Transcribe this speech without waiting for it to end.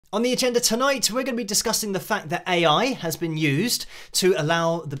On the agenda tonight, we're going to be discussing the fact that AI has been used to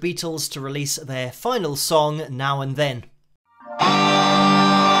allow the Beatles to release their final song, Now and Then.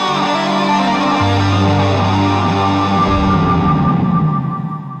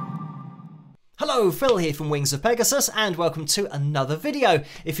 Hello, Phil here from Wings of Pegasus, and welcome to another video.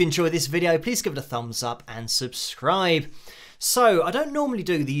 If you enjoy this video, please give it a thumbs up and subscribe. So, I don't normally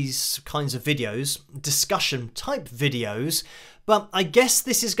do these kinds of videos, discussion type videos, but I guess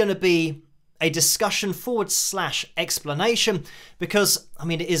this is going to be a discussion / explanation because, I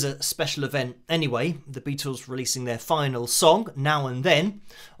mean, it is a special event anyway. The Beatles releasing their final song, Now and Then,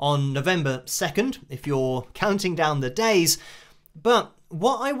 on November 2nd, if you're counting down the days. But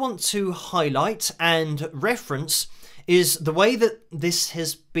what I want to highlight and reference is the way that this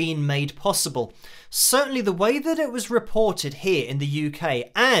has been made possible. Certainly the way that it was reported here in the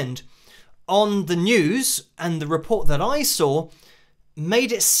UK and on the news, and the report that I saw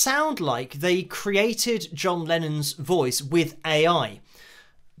made it sound like they created John Lennon's voice with AI.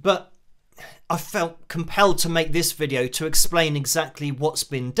 But I felt compelled to make this video to explain exactly what's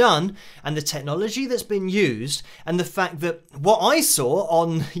been done and the technology that's been used, and the fact that what I saw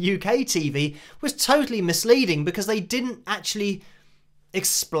on UK TV was totally misleading because they didn't actually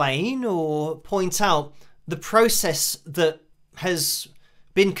explain or point out the process that has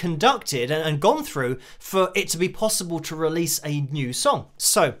been conducted and gone through for it to be possible to release a new song.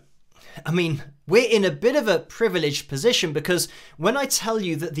 So, I mean, we're in a bit of a privileged position because when I tell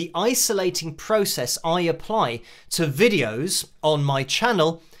you that the isolating process I apply to videos on my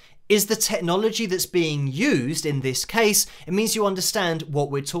channel is the technology that's being used in this case, it means you understand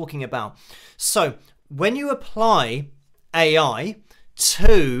what we're talking about. So, when you apply AI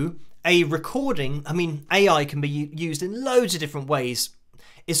to a recording, I mean, AI can be used in loads of different ways.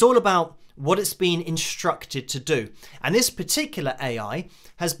 It's all about what it's been instructed to do. And this particular AI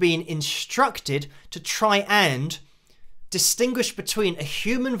has been instructed to try and distinguish between a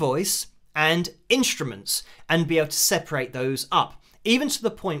human voice and instruments and be able to separate those up, even to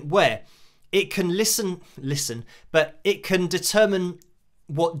the point where it can listen, but it can determine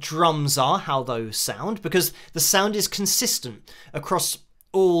what drums are, how those sound, because the sound is consistent across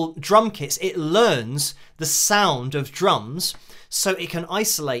all drum kits. It learns the sound of drums, so it can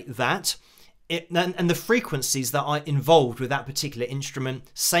isolate that and the frequencies that are involved with that particular instrument.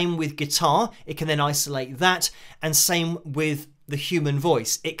 Same with guitar, it can then isolate that, and same with the human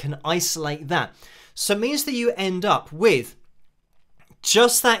voice, it can isolate that. So it means that you end up with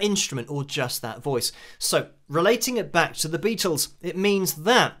just that instrument or just that voice. So relating it back to the Beatles, it means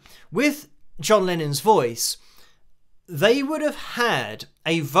that with John Lennon's voice, they would have had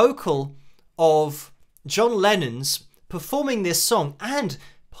a vocal of John Lennon's performing this song and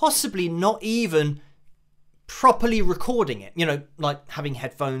possibly not even properly recording it, you know, like having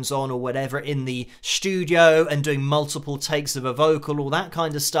headphones on or whatever in the studio and doing multiple takes of a vocal, all that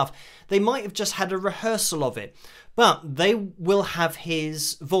kind of stuff. They might have just had a rehearsal of it, but they will have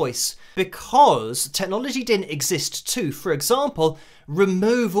his voice because technology didn't exist to, for example,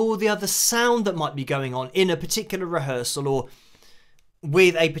 remove all the other sound that might be going on in a particular rehearsal or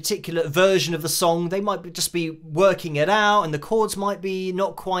with a particular version of the song. They might just be working it out and the chords might be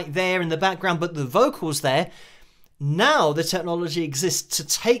not quite there in the background, but the vocal's there. Now the technology exists to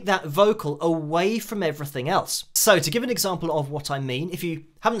take that vocal away from everything else. So to give an example of what I mean, if you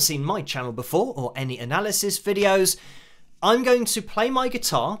haven't seen my channel before or any analysis videos, I'm going to play my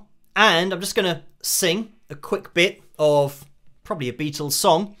guitar and I'm just going to sing a quick bit of probably a Beatles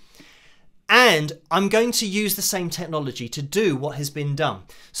song. And I'm going to use the same technology to do what has been done.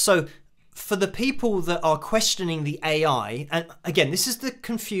 So for the people that are questioning the AI, and again, this is the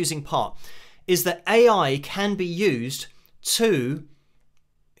confusing part, is that AI can be used to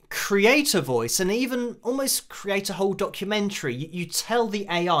create a voice and even almost create a whole documentary. You tell the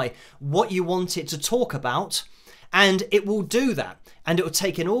AI what you want it to talk about, and it will do that. And it will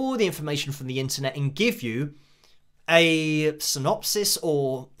take in all the information from the internet and give you a synopsis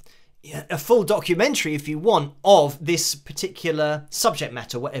or a full documentary, if you want, of this particular subject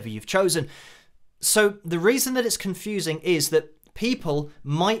matter, whatever you've chosen. So the reason that it's confusing is that people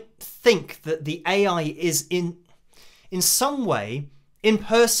might think that the AI is in some way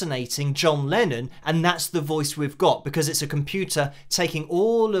impersonating John Lennon, and that's the voice we've got because it's a computer taking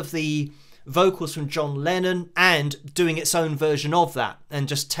all of the vocals from John Lennon and doing its own version of that and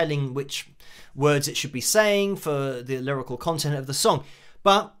just telling which words it should be saying for the lyrical content of the song.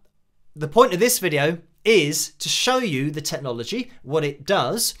 But the point of this video is to show you the technology, what it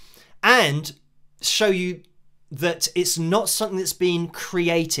does, and show you that it's not something that's been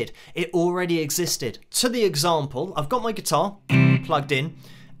created. It already existed. To the example, I've got my guitar plugged in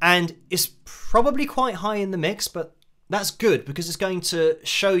And it's probably quite high in the mix, but that's good because it's going to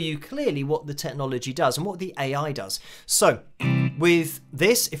show you clearly what the technology does and what the AI does. So with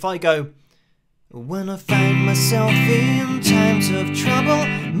this, if I go, when I find myself in times of trouble,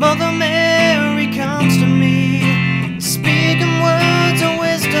 Mother Mary comes to me, speaking words of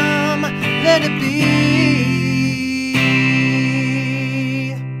wisdom, let it be.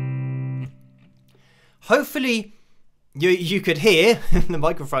 Hopefully you could hear the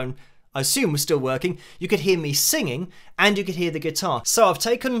microphone, I assume was still working. You could hear me singing and you could hear the guitar. So I've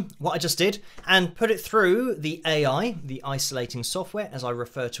taken what I just did and put it through the AI, the isolating software, as I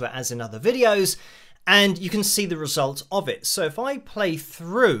refer to it as in other videos, and you can see the result of it. So if I play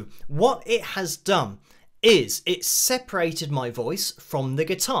through, what it has done is it separated my voice from the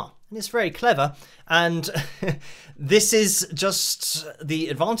guitar. And it's very clever, and this is just the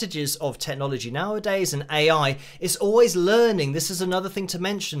advantages of technology nowadays and AI. It's always learning. This is another thing to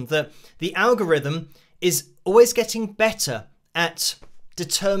mention, that the algorithm is always getting better at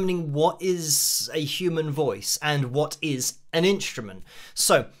determining what is a human voice and what is an instrument.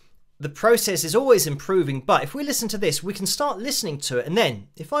 So the process is always improving, but if we listen to this, we can start listening to it, and then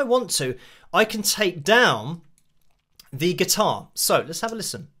if I want to, I can take down the guitar. So let's have a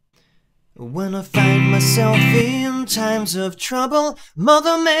listen. When I find myself in times of trouble,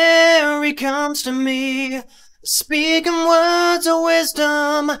 Mother Mary comes to me, speaking words of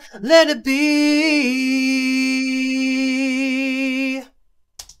wisdom, let it be.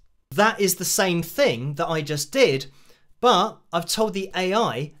 That is the same thing that I just did, but I've told the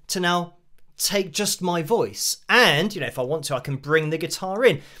AI to now take just my voice. And, if I want to, I can bring the guitar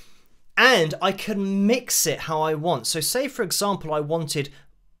in. And I can mix it how I want. So say, for example, I wanted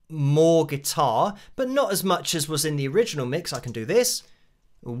more guitar, but not as much as was in the original mix. I can do this.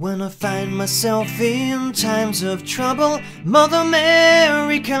 When I find myself in times of trouble, Mother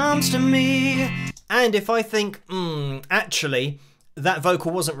Mary comes to me. And if I think, actually, that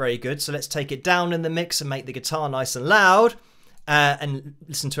vocal wasn't very good, so let's take it down in the mix and make the guitar nice and loud, and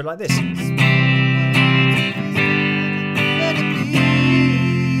listen to it like this.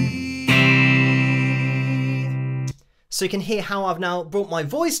 So you can hear how I've now brought my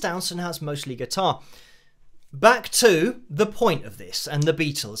voice down, so now it's mostly guitar. Back to the point of this and the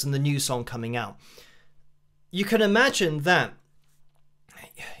Beatles and the new song coming out. You can imagine that,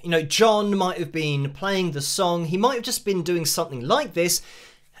 John might have been playing the song. He might have just been doing something like this,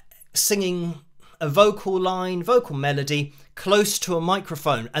 singing a vocal line, vocal melody, close to a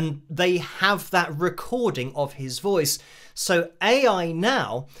microphone, and they have that recording of his voice. So AI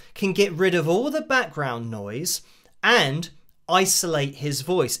now can get rid of all the background noise and isolate his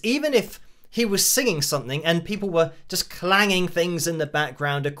voice. Even if he was singing something and people were just clanging things in the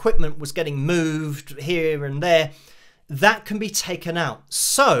background, equipment was getting moved here and there, that can be taken out.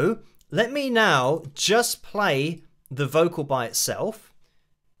 So let me now just play the vocal by itself.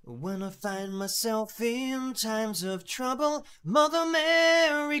 When I find myself in times of trouble, Mother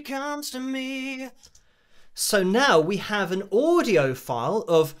Mary comes to me. So now we have an audio file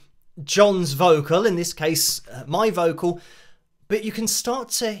of John's vocal, in this case my vocal, but you can start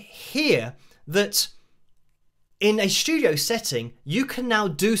to hear that in a studio setting you can now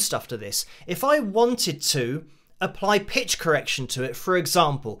do stuff to this. If I wanted to apply pitch correction to it, for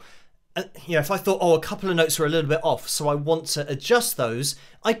example, if I thought, a couple of notes were a little bit off, so I want to adjust those,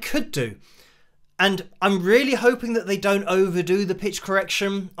 I could do. And I'm really hoping that they don't overdo the pitch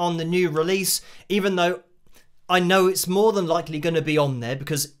correction on the new release, even though I know it's more than likely going to be on there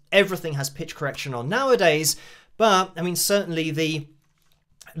because everything has pitch correction on nowadays. But I mean, certainly the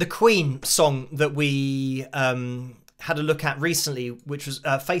Queen song that we had a look at recently, which was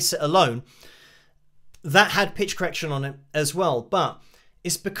Face It Alone, that had pitch correction on it as well. But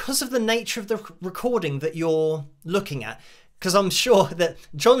it's because of the nature of the recording that you're looking at. Because I'm sure that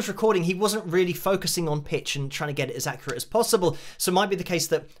John's recording, he wasn't really focusing on pitch and trying to get it as accurate as possible. So it might be the case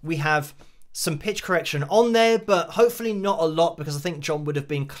that we have some pitch correction on there, but hopefully not a lot, because I think John would have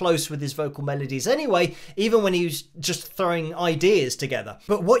been close with his vocal melodies anyway, even when he was just throwing ideas together.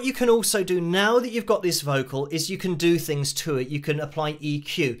 But what you can also do now that you've got this vocal is you can do things to it. You can apply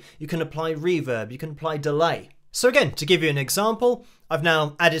EQ, you can apply reverb, you can apply delay. So again, to give you an example, I've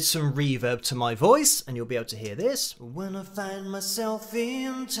now added some reverb to my voice, and you'll be able to hear this. When I find myself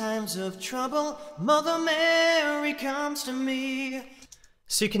in times of trouble, Mother Mary comes to me.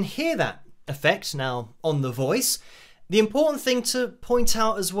 So you can hear that effect now on the voice. The important thing to point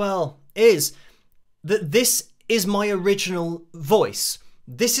out as well is that this is my original voice.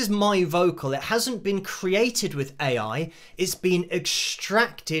 This is my vocal. It hasn't been created with AI. It's been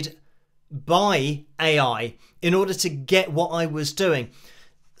extracted by AI in order to get what I was doing.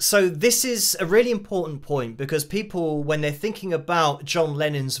 So this is a really important point, because people, when they're thinking about John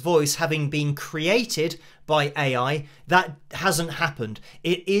Lennon's voice having been created by AI, that hasn't happened.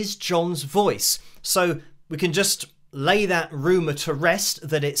 It is John's voice. So we can just lay that rumour to rest,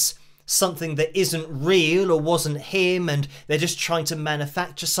 that it's something that isn't real or wasn't him, and they're just trying to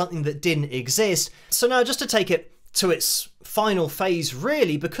manufacture something that didn't exist. So now, just to take it to its final phase,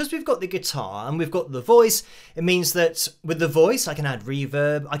 really, because we've got the guitar and we've got the voice, it means that with the voice I can add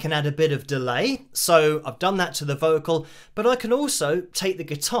reverb, I can add a bit of delay, so I've done that to the vocal, but I can also take the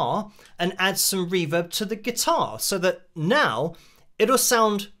guitar and add some reverb to the guitar, so that now it'll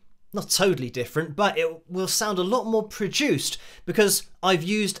sound not totally different, but it will sound a lot more produced, because I've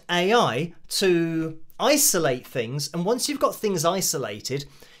used AI to isolate things, and once you've got things isolated,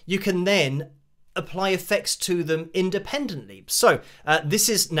 you can then apply effects to them independently. So this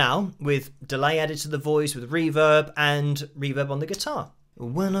is now with delay added to the voice, with reverb and reverb on the guitar.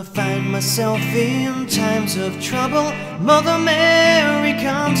 When I find myself in times of trouble, Mother Mary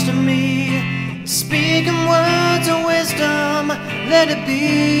comes to me, speaking words of wisdom, let it be.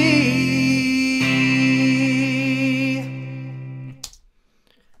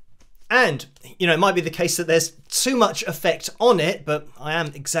 And you know, it might be the case that there's too much effect on it, but I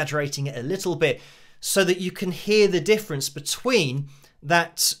am exaggerating it a little bit so that you can hear the difference between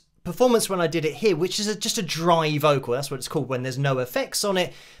that performance when I did it here, which is just a dry vocal. That's what it's called when there's no effects on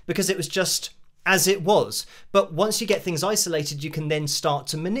it, because it was just as it was. But once you get things isolated, you can then start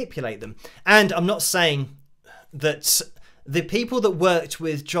to manipulate them. And I'm not saying that the people that worked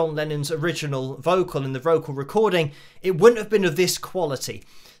with John Lennon's original vocal and the vocal recording, it wouldn't have been of this quality.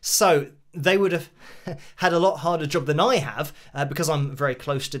 So they would have had a lot harder job than I have, because I'm very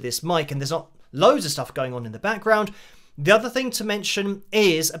close to this mic and there's not loads of stuff going on in the background. The other thing to mention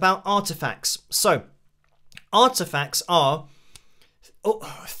is about artifacts. So artifacts are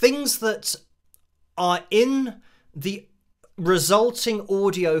things that are in the resulting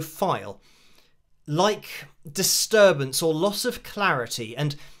audio file, like disturbance or loss of clarity.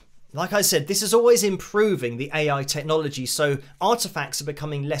 And like I said, this is always improving the AI technology, so artifacts are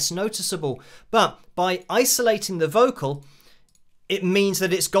becoming less noticeable. But by isolating the vocal, it means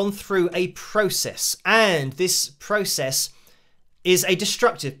that it's gone through a process, and this process is a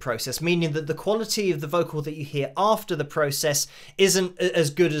destructive process, meaning that the quality of the vocal that you hear after the process isn't as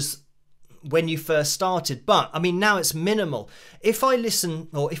good as when you first started. But I mean, now it's minimal. If I listen,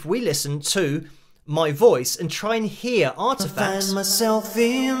 or if we listen to my voice and try and hear artifacts, I find myself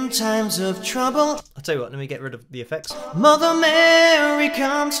in times of trouble. I'll tell you what, let me get rid of the effects. Mother Mary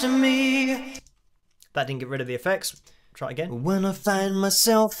comes to me. That didn't get rid of the effects. Try again. When I find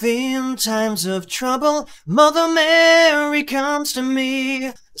myself in times of trouble, Mother Mary comes to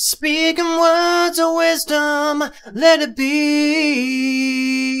me, speaking words of wisdom, let it be.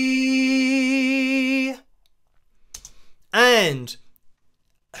 And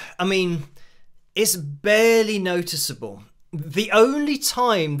I mean, it's barely noticeable. The only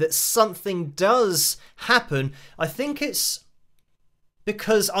time that something does happen, I think it's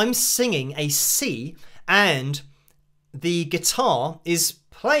because I'm singing a C and the guitar is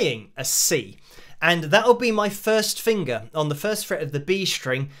playing a C. And that'll be my first finger on the first fret of the B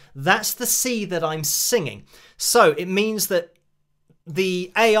string. That's the C that I'm singing. So it means that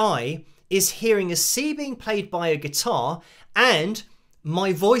the AI is hearing a C being played by a guitar, and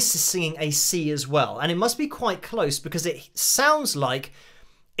my voice is singing a C as well. And it must be quite close, because it sounds like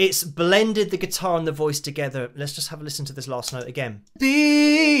it's blended the guitar and the voice together. Let's just have a listen to this last note again. B.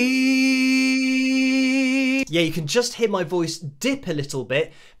 Yeah, you can just hear my voice dip a little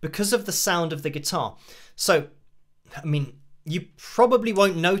bit because of the sound of the guitar. So, I mean, you probably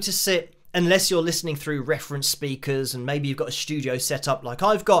won't notice it unless you're listening through reference speakers, and maybe you've got a studio set up like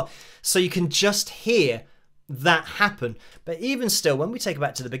I've got, so you can just hear that happen. But even still, when we take it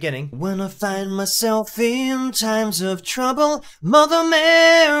back to the beginning, when I find myself in times of trouble, Mother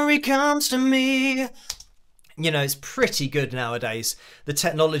Mary comes to me. You know, it's pretty good nowadays, the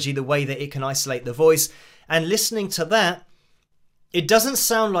technology, the way that it can isolate the voice. And listening to that, it doesn't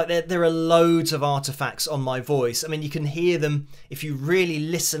sound like there are loads of artifacts on my voice. I mean, you can hear them if you really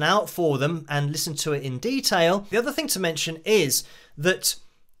listen out for them and listen to it in detail. The other thing to mention is that,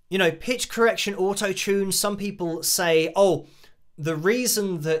 you know, pitch correction, auto-tune, some people say, oh, the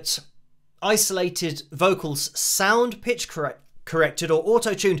reason that isolated vocals sound pitch corrected or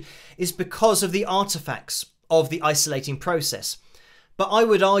auto-tuned is because of the artifacts of the isolating process. But I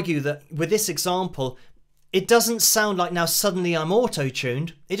would argue that with this example, it doesn't sound like now suddenly I'm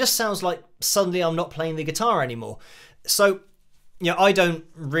auto-tuned. It just sounds like suddenly I'm not playing the guitar anymore. So, you know, I don't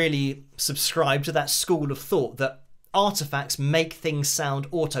really subscribe to that school of thought that artifacts make things sound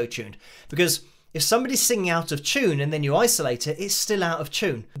auto-tuned. Because if somebody's singing out of tune and then you isolate it, it's still out of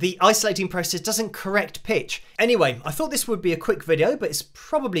tune. The isolating process doesn't correct pitch. Anyway, I thought this would be a quick video, but it's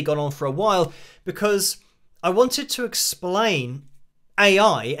probably gone on for a while because I wanted to explain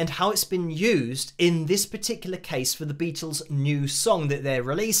AI and how it's been used in this particular case for the Beatles' new song that they're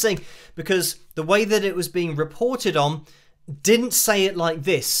releasing, because the way that it was being reported on didn't say it like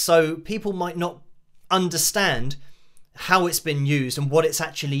this, so people might not understand how it's been used and what it's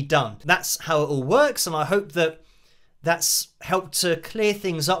actually done. That's how it all works, and I hope that that's helped to clear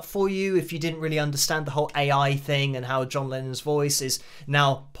things up for you if you didn't really understand the whole AI thing and how John Lennon's voice is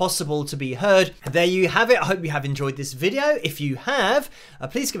now possible to be heard. There you have it. I hope you have enjoyed this video. If you have,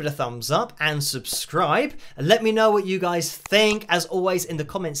 please give it a thumbs up and subscribe, and let me know what you guys think, as always, in the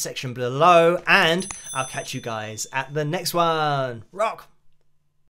comments section below, and I'll catch you guys at the next one. Rock!